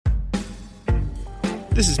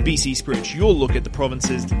This is BC Spirits, your look at the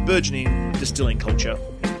province's burgeoning distilling culture.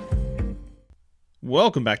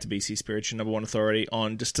 Welcome back to BC Spirits, your number one authority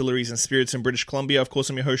on distilleries and spirits in British Columbia. Of course,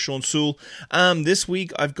 I'm your host, Sean Sewell. This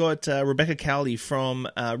week, I've got Rebecca Cowley from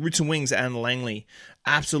Roots and Wings and Langley.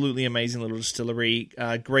 Absolutely amazing little distillery,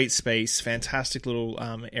 great space, fantastic little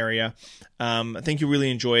area. I think you'll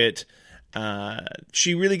really enjoy it.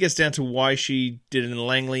 She really gets down to why she did it in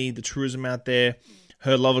Langley, the tourism out there,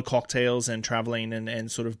 her love of cocktails and traveling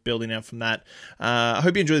and sort of building out from that. I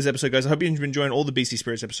hope you enjoy this episode, guys. I hope you've been enjoying all the BC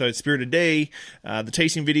Spirits episodes, Spirit a Day, the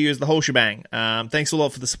tasting videos, the whole shebang. Thanks a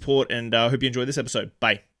lot for the support, and I hope you enjoy this episode.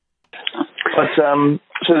 Bye. But, so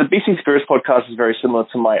the BC Spirits podcast is very similar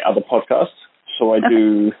to my other podcasts. So I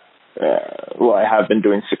do, I have been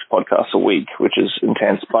doing 6 podcasts a week, which is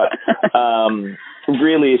intense. But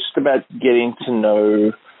really, it's just about getting to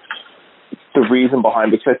know the reason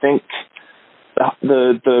behind it. Because I think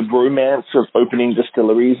the romance of opening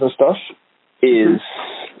distilleries and stuff is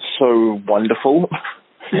so wonderful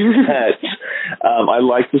that I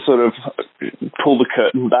like to sort of pull the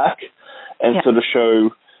curtain back and sort of show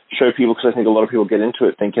people, because I think a lot of people get into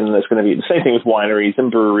it thinking there's going to be the same thing with wineries and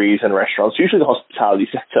breweries and restaurants. Usually the hospitality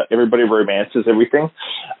sector, everybody romances everything.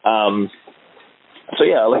 So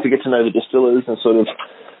yeah, I like to get to know the distillers and sort of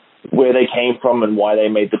where they came from and why they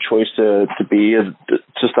made the choice to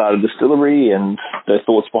start a distillery and their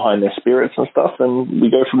thoughts behind their spirits and stuff, and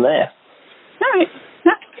we go from there. All right.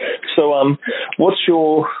 Yeah. So, what's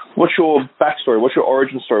your backstory? What's your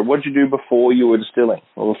origin story? What did you do before you were distilling,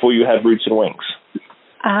 or before you had Roots and Wings?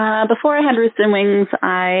 Before I had Roots and Wings,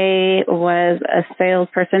 I was a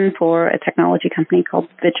salesperson for a technology company called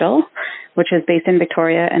Vigil, which is based in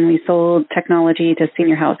Victoria, and we sold technology to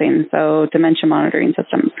senior housing, so dementia monitoring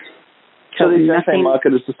systems. So the exact same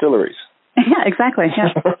market as distilleries. Yeah, exactly.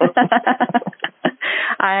 Yeah.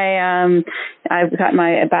 I've got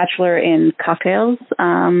my bachelor in cocktails,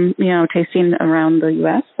 tasting around the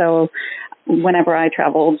U.S. So whenever I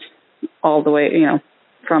traveled all the way,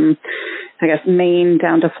 from, I guess, Maine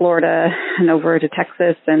down to Florida and over to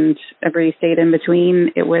Texas and every state in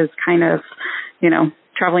between, it was kind of,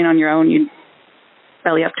 traveling on your own. You'd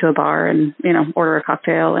belly up to a bar and, order a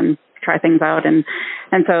cocktail and try things out. And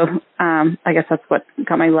so I guess that's what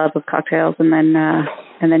got my love of cocktails. And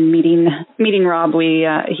then meeting Rob,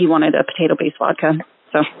 he wanted a potato-based vodka.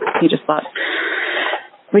 So he just thought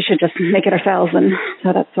we should just make it ourselves. And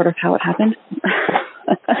so that's sort of how it happened.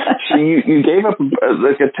 So you gave up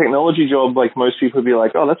like a technology job, like most people would be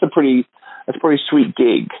like, oh, that's a pretty sweet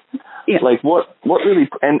gig. Yeah. Like what really,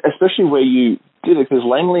 and especially where you did it, because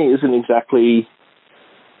Langley isn't exactly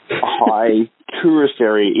a high tourist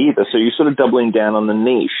area either. So you're sort of doubling down on the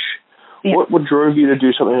niche. Yeah. What drove you to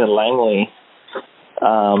do something in Langley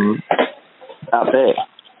out there?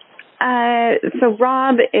 So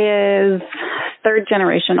Rob is 3rd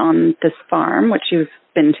generation on this farm, which you've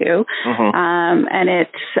been to, and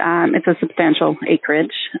it's a substantial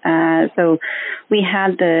acreage. So we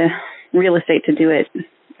had the real estate to do it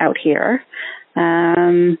out here,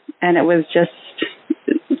 and it was just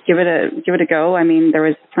give it a go. I mean, there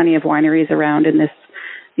was plenty of wineries around in this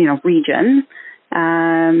region,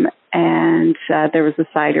 and there was the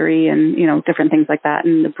cidery and different things like that,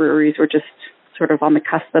 and the breweries were just sort of on the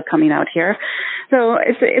cusp of coming out here. So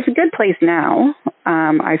it's a good place now.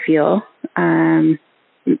 I feel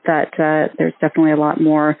that there's definitely a lot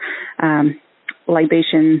more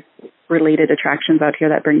libation-related attractions out here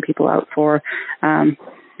that bring people out for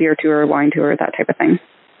beer tour, wine tour, that type of thing.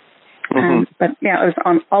 But yeah,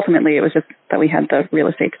 ultimately it was just that we had the real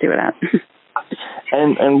estate to do it at.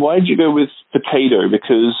 And why did you go with potato?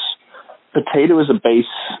 Because potato as a base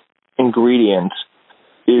ingredient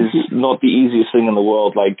is not the easiest thing in the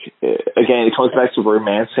world. Like, again, it comes back to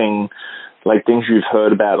romancing, like things you've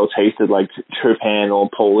heard about or tasted, like Chopin or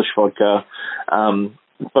Polish vodka.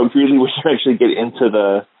 But really, when you actually get into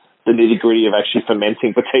the nitty-gritty of actually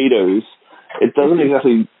fermenting potatoes, it doesn't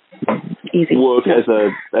exactly work as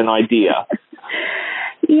an idea.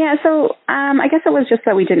 Yeah, so I guess it was just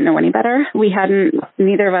that we didn't know any better.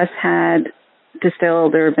 Neither of us had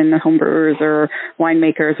distilled or been home brewers or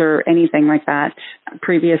winemakers or anything like that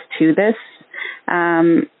previous to this.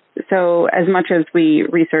 So as much as we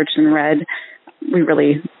researched and read, we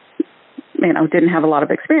really, didn't have a lot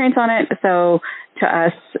of experience on it. So to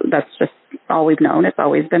us, that's just all we've known. It's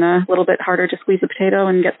always been a little bit harder to squeeze a potato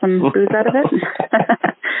and get some booze out of it.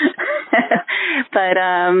 But,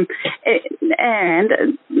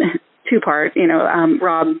 and two-part,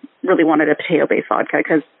 Rob really wanted a potato-based vodka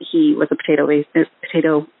because he was a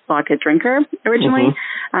potato vodka drinker originally.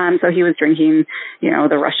 So he was drinking,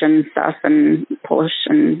 the Russian stuff and Polish,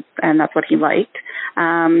 and that's what he liked.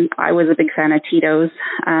 I was a big fan of Tito's,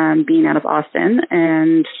 being out of Austin,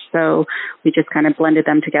 and so we just kind of blended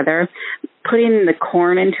them together. Putting the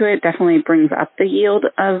corn into it definitely brings up the yield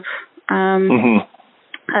of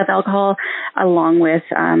alcohol, along with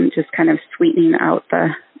just kind of sweetening out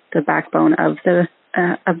the backbone of the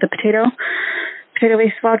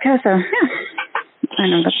potato-based vodka. So yeah, I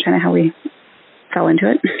know that's kind of how we fell into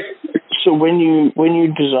it. So when you're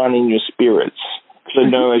designing your spirits, because I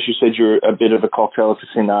know, as you said, you're a bit of a cocktail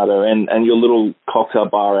aficionado, and your little cocktail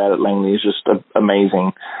bar out at Langley is just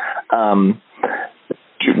amazing.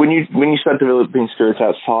 When you start developing spirits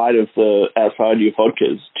outside of your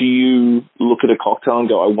vodkas, do you look at a cocktail and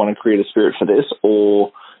go, I want to create a spirit for this,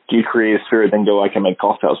 or do you create a spirit and go, I can make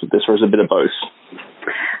cocktails with this, or is it a bit of both?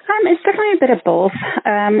 It's definitely a bit of both.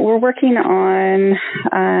 We're working on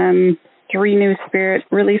 3 new spirit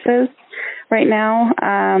releases right now.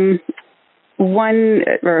 1,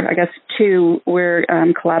 or I guess 2, we're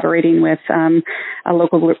collaborating with a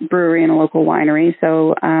local brewery and a local winery.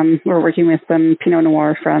 So we're working with some Pinot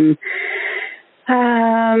Noir from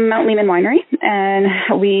Mount Lehman Winery, and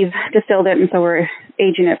we've distilled it, and so we're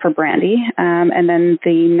aging it for brandy. And then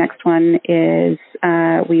the next one is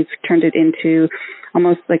we've turned it into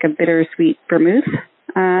almost like a bittersweet vermouth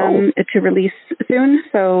to release soon.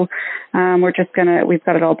 So we've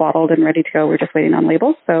got it all bottled and ready to go. We're just waiting on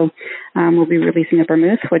labels. So we'll be releasing a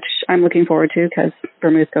vermouth, which I'm looking forward to because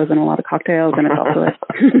vermouth goes in a lot of cocktails, and it's also a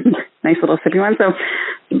nice little sippy one. So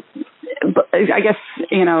I guess,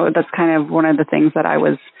 that's kind of one of the things that I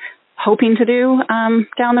was hoping to do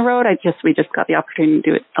down the road. We just got the opportunity to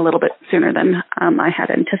do it a little bit sooner than I had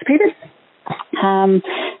anticipated.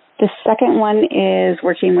 The second one is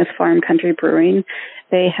working with Farm Country Brewing.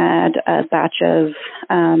 They had a batch of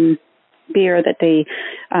beer that they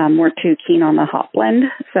weren't too keen on the hop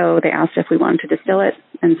blend, so they asked if we wanted to distill it,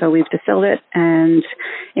 and so we've distilled it and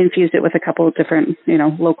infused it with a couple of different,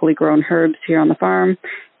 locally grown herbs here on the farm,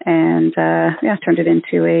 and turned it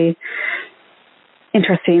into a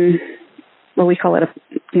interesting, well, we call it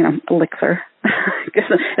elixir.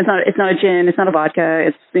 It's not a gin, it's not a vodka,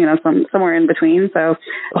 it's somewhere in between. So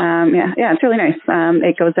it's really nice.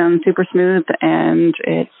 It goes down super smooth, and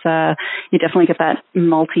it's you definitely get that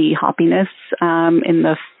malty hoppiness in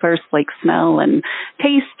the first smell and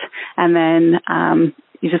taste, and then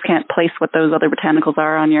you just can't place what those other botanicals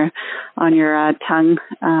are on your tongue.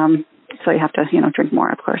 So you have to, drink more,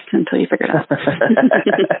 of course, until you figure it out.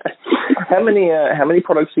 How many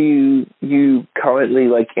products are you currently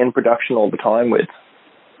in production all the time with?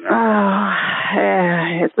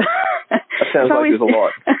 That sounds like there's a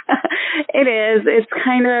lot. It is. It's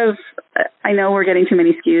kind of, I know we're getting too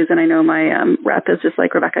many SKUs, and I know my rep is just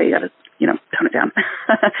like, Rebecca, you got to, tone it down.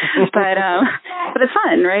 But it's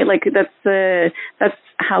fun, right? That's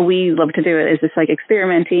how we love to do it, is just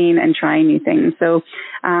experimenting and trying new things. So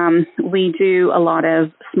we do a lot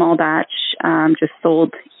of small batch, just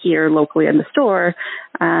sold here locally in the store,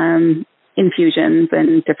 infusions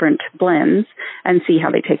and different blends, and see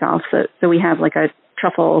how they take off. So we have a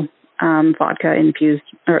truffle vodka infused,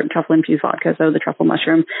 or truffle infused vodka, so the truffle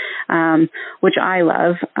mushroom, which I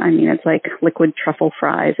love. I mean, it's like liquid truffle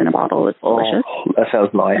fries in a bottle. It's delicious. Oh, that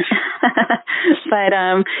sounds nice. But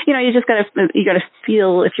you just gotta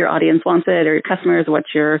feel if your audience wants it, or your customers, what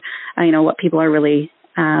people are really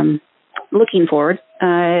looking for.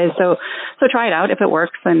 So try it out. If it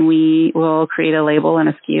works, then we will create a label and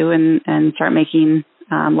a SKU and start making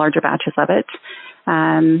larger batches of it.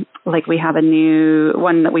 We have a new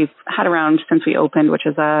one that we've had around since we opened, which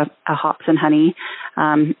is a hops and honey.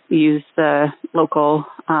 We use the local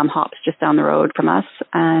hops just down the road from us,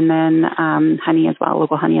 and then honey as well,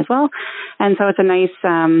 local honey as well. And so it's a nice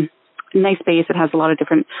base. It has a lot of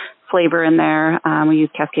different flavor in there. We use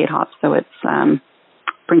Cascade hops, so it's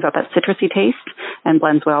brings out that citrusy taste and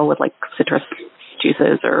blends well with citrus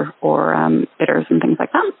juices or bitters and things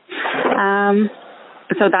like that.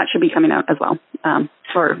 So that should be coming out as well,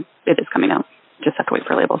 or it is coming out. Just have to wait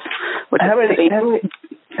for labels. How many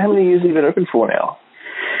years have you been open for now?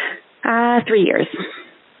 3 years.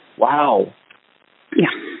 Wow.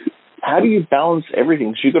 Yeah. How do you balance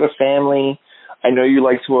everything? So you've got a family. I know you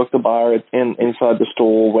like to work the bar inside the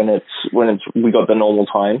store when we got the normal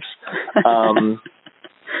times.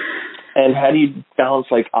 And how do you balance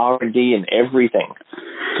R&D and everything?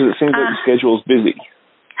 Because it seems like the schedule is busy.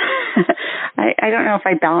 I don't know if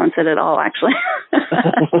I balance it at all, actually.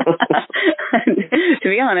 to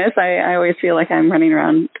be honest, I always feel like I'm running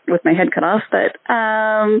around with my head cut off. But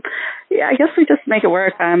yeah, I guess we just make it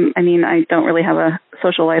work. I mean, I don't really have a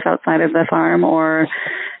social life outside of the farm, or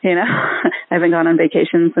I haven't gone on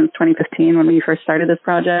vacation since 2015 when we first started this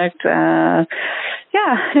project.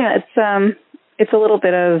 It's a little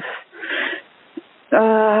bit of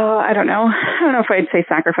I don't know if I'd say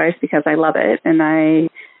sacrifice, because I love it and I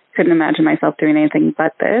couldn't imagine myself doing anything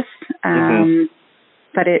but this.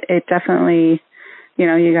 But it definitely,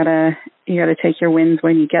 you gotta take your wins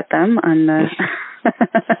when you get them. On the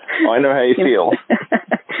I know how you feel.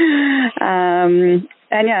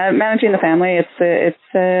 And yeah, managing the family, it's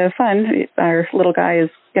fun. Our little guy is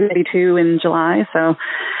going to be 2 in July, so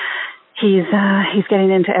he's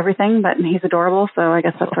getting into everything, but he's adorable. So I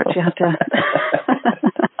guess that's what you have to.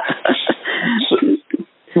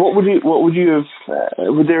 So, would you have?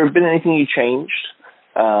 Would there have been anything you changed,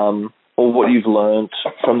 or what you've learned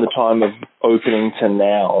from the time of opening to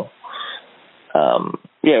now?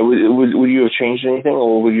 Would you have changed anything,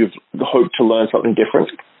 or would you have hoped to learn something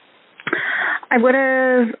different? I would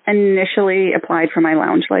have initially applied for my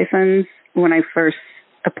lounge license when I first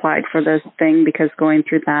applied for this thing, because going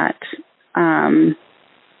through that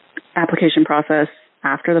application process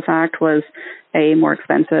after the fact was more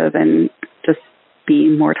expensive and just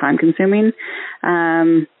more time consuming.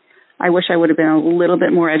 I wish I would have been a little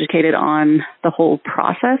bit more educated on the whole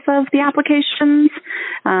process of the applications,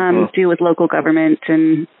 deal with local government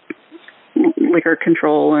and liquor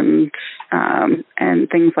control and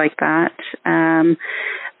things like that.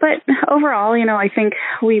 But overall, I think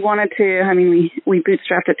we wanted to, we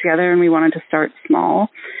bootstrapped it together, and we wanted to start small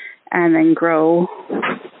and then grow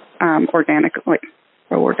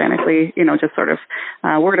organically, just sort of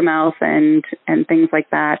word of mouth and things like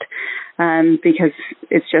that, because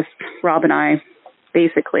it's just Rob and I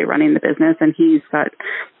basically running the business, and he's got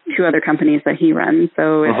 2 other companies that he runs.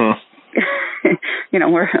 So it's,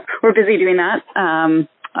 we're busy doing that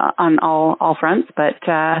on all fronts. But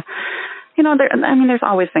there's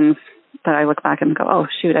always things that I look back and go, oh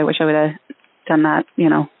shoot, I wish I would have done that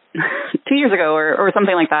 2 years ago or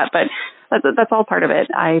something like that. But that's all part of it.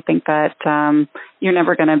 I think that you're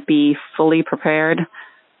never going to be fully prepared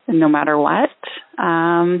no matter what,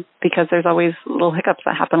 because there's always little hiccups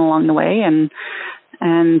that happen along the way, and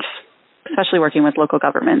especially working with local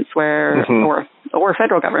governments or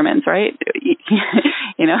federal governments, right?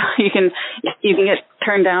 You can get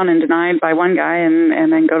turned down and denied by one guy,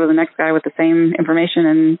 and then go to the next guy with the same information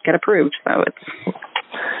and get approved. So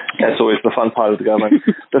that's always the fun part of the government.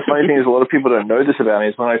 The funny thing is, a lot of people don't know this about me,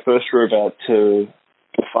 is when I first drove out to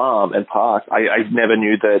the farm and park, I never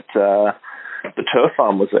knew that the turf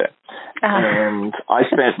farm was there. And I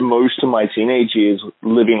spent most of my teenage years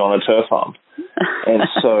living on a turf farm. And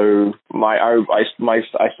so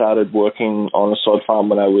I started working on a sod farm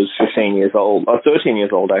when I was 13 years old,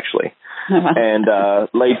 actually. And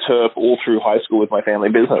laid turf all through high school with my family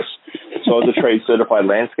business. So I was a trade certified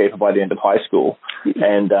landscaper by the end of high school.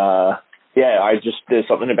 And there's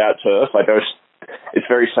something about turf. It's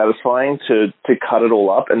very satisfying to cut it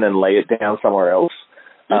all up and then lay it down somewhere else.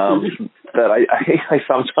 That I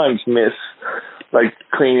sometimes miss, like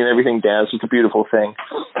cleaning everything down. It's just a beautiful thing.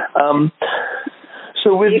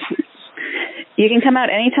 So with you can come out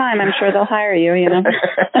anytime. I'm sure they'll hire you.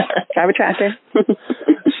 Drive a tractor.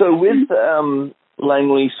 So with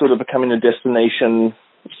Langley sort of becoming a destination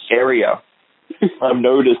area, I've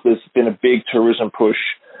noticed there's been a big tourism push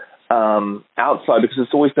outside, because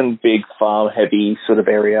it's always been big farm heavy sort of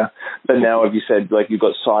area. But now, as you said, like you've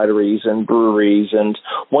got cideries and breweries, and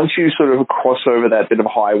once you sort of cross over that bit of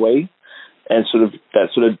highway and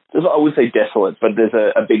I would say desolate, but there's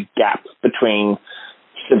a big gap between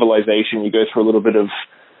civilization. You go through a little bit of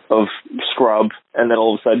scrub, and then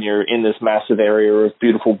all of a sudden you're in this massive area of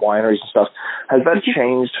beautiful wineries and stuff. Has that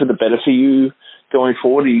changed for the better for you going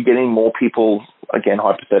forward? Are you getting more people, again,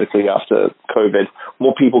 hypothetically after COVID,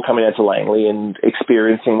 more people coming out to Langley and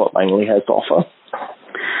experiencing what Langley has to offer?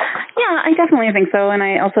 Yeah, I definitely think so. And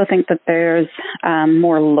I also think that there's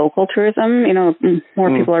more local tourism.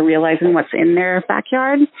 More people are realizing what's in their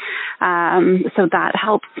backyard. So that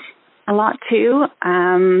helps a lot too.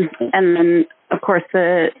 And then, of course,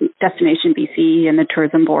 the Destination BC and the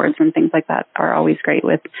tourism boards and things like that are always great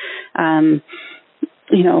with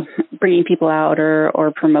bringing people out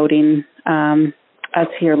or promoting us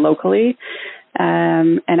here locally.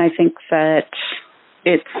 And I think that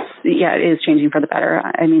it is changing for the better.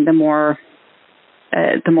 I mean, the more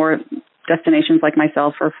destinations like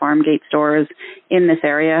myself or farm gate stores in this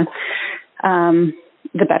area,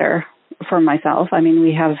 the better for myself. I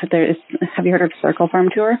mean, have you heard of Circle Farm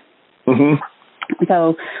Tour? Mm-hmm.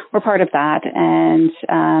 So we're part of that, and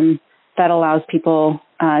that allows people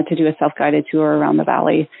to do a self-guided tour around the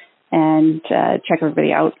valley and check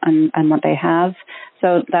everybody out on what they have.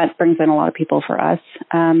 So that brings in a lot of people for us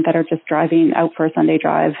that are just driving out for a Sunday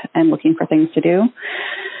drive and looking for things to do.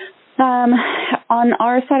 On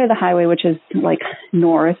our side of the highway, which is like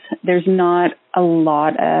north, there's not a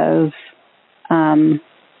lot of,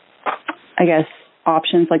 I guess,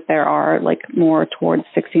 options like there are like more towards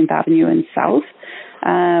 16th Avenue and south.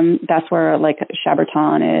 That's where like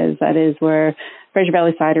Chaberton is. That is where Fraser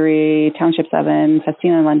Valley Cidery, Township 7,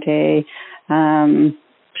 Festina Lente.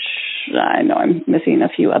 I know I'm missing a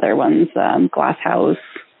few other ones. Glass House,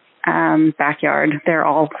 Backyard. They're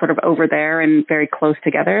all sort of over there and very close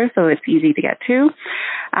together, so it's easy to get to.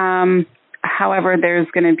 However, there's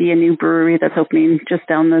going to be a new brewery that's opening just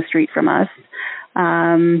down the street from us.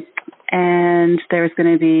 And there's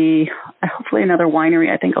going to be hopefully another winery,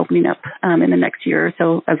 I think, opening up in the next year or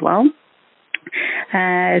so as well.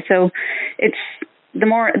 So it's the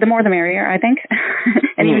more the merrier, I think.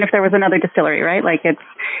 And even if there was another distillery, right? Like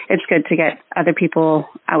it's good to get other people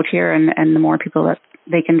out here, and the more people that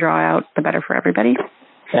they can draw out, the better for everybody.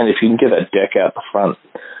 And if you can get a deck out the front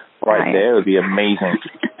right there, it would be amazing.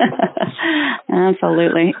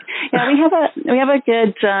 Absolutely. Yeah, we have a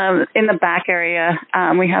good in the back area.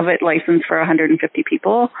 We have it licensed for 150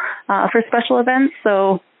 people for special events.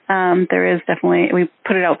 So there is definitely, we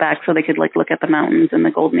put it out back so they could like look at the mountains and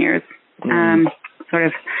the golden ears, sort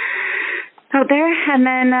of out there. And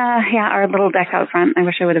then our little deck out front. I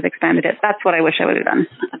wish I would have expanded it. That's what I wish I would have done,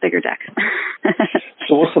 a bigger deck.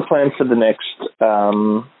 So what's the plan for the next?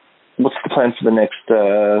 What's the plan for the next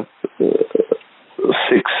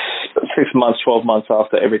 6 months, 12 months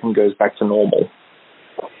after everything goes back to normal?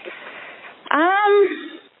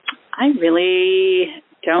 I really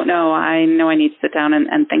don't know. I know I need to sit down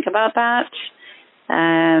and think about that.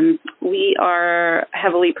 We are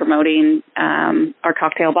heavily promoting our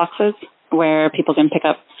cocktail boxes where people can pick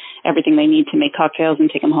up everything they need to make cocktails and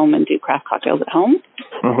take them home and do craft cocktails at home.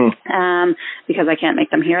 Because I can't make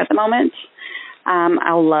them here at the moment.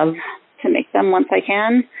 I'll love to make them once I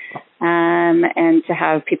can, and to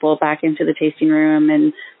have people back into the tasting room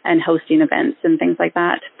and hosting events and things like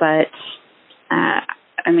that. But,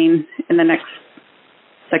 I mean, in the next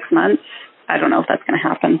 6 months, I don't know if that's going to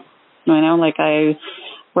happen. You know, like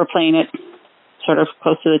we're playing it sort of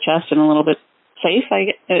close to the chest and a little bit safe,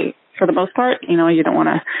 for the most part. You know, you don't want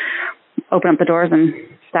to open up the doors and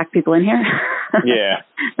stack people in here. Yeah.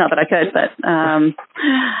 Not that I could, but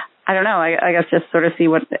I don't know. I guess just sort of see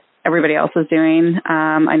what everybody else is doing.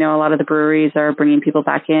 I know a lot of the breweries are bringing people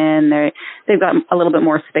back in. They've got a little bit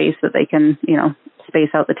more space that they can, you know, space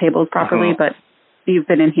out the tables properly. But you've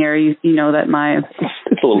been in here, you know that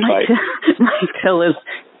it's a little tight. My till is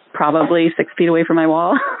probably 6 feet away from my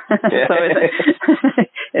wall, so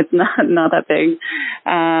it's not that big.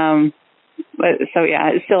 But so yeah,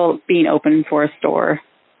 it's still being open for a store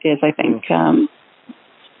is, I think,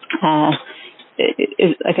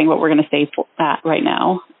 is I think what we're going to stay at right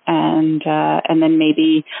now, and then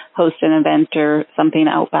maybe host an event or something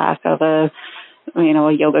out back of a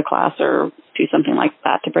yoga class or do something like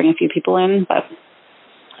that to bring a few people in, but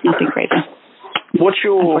nothing crazy. What's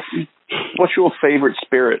your favorite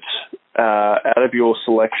spirit out of your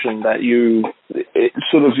selection that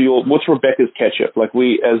what's Rebecca's ketchup? Like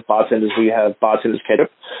we, as bartenders, we have bartender's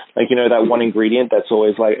ketchup. Like, you know, that one ingredient that's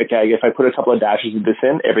always like, okay, if I put a couple of dashes of this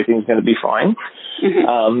in, everything's going to be fine.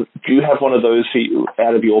 Do you have one of those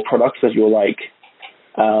out of your products that you're like,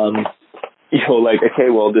 okay,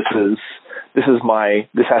 well, this has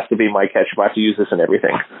to be my ketchup. I have to use this in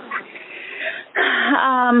everything.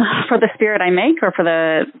 For the spirit I make, or for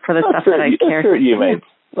the stuff that I care? The spirit you make.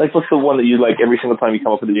 Like, what's the one that you like every single time you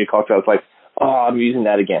come up with a new cocktail? It's like, oh, I'm using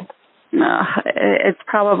that again. No, it's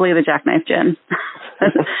probably the Jackknife Gin.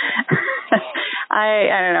 I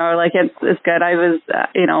don't know, like it's good. I was,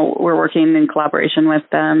 we're working in collaboration with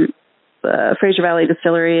Fraser Valley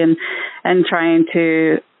Distillery and trying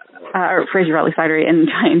to, or Fraser Valley Cidery, and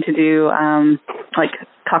trying to do like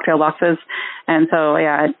cocktail boxes. And so,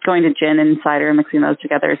 yeah, going to gin and cider, mixing those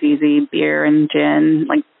together is easy. Beer and gin,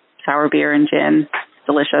 like sour beer and gin,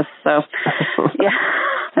 delicious. So, yeah.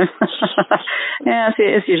 Yeah,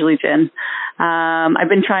 it's usually gin. I've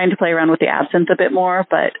been trying to play around with the absinthe a bit more,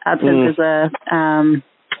 but absinthe is a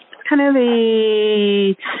kind of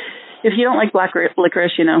if you don't like black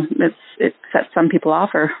licorice, it sets some people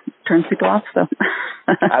off or turns people off. So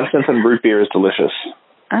absinthe and root beer is delicious.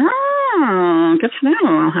 Oh, good to know.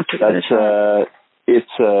 I'll have to give it a shot.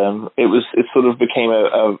 It sort of became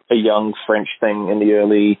a young French thing in the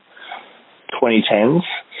early 2010s.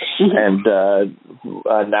 and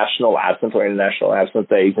national absinthe or international absinthe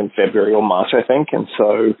days in February or March, I think. And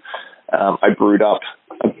so I brewed up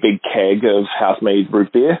a big keg of house-made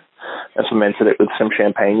root beer and fermented it with some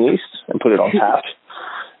champagne yeast and put it on tap.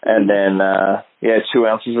 And then, 2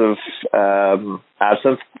 ounces of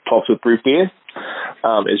absinthe topped with root beer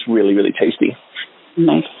is really, really tasty.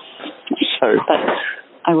 Nice. So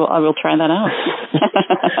I will try that out.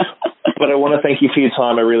 But I want to thank you for your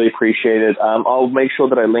time. I really appreciate it. I'll make sure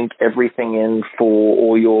that I link everything in for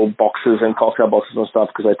all your boxes and cocktail boxes and stuff,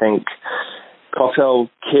 because I think cocktail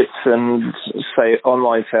kits and, say,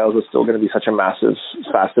 online sales are still going to be such a massive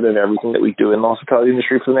facet of everything that we do in the hospitality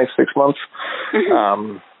industry for the next 6 months.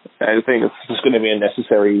 I think it's just going to be not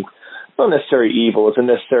necessary evil, it's a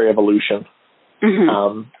necessary evolution.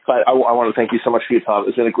 But I want to thank you so much for your time.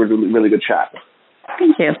 It's been a really, really good chat.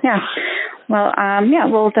 Thank you. Yeah. Well,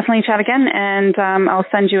 we'll definitely chat again, and I'll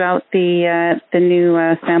send you out the new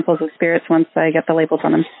samples of spirits once I get the labels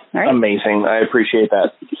on them. All right. Amazing. I appreciate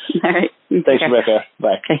that. All right. Thanks, Rebecca.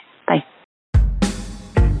 Bye. Okay.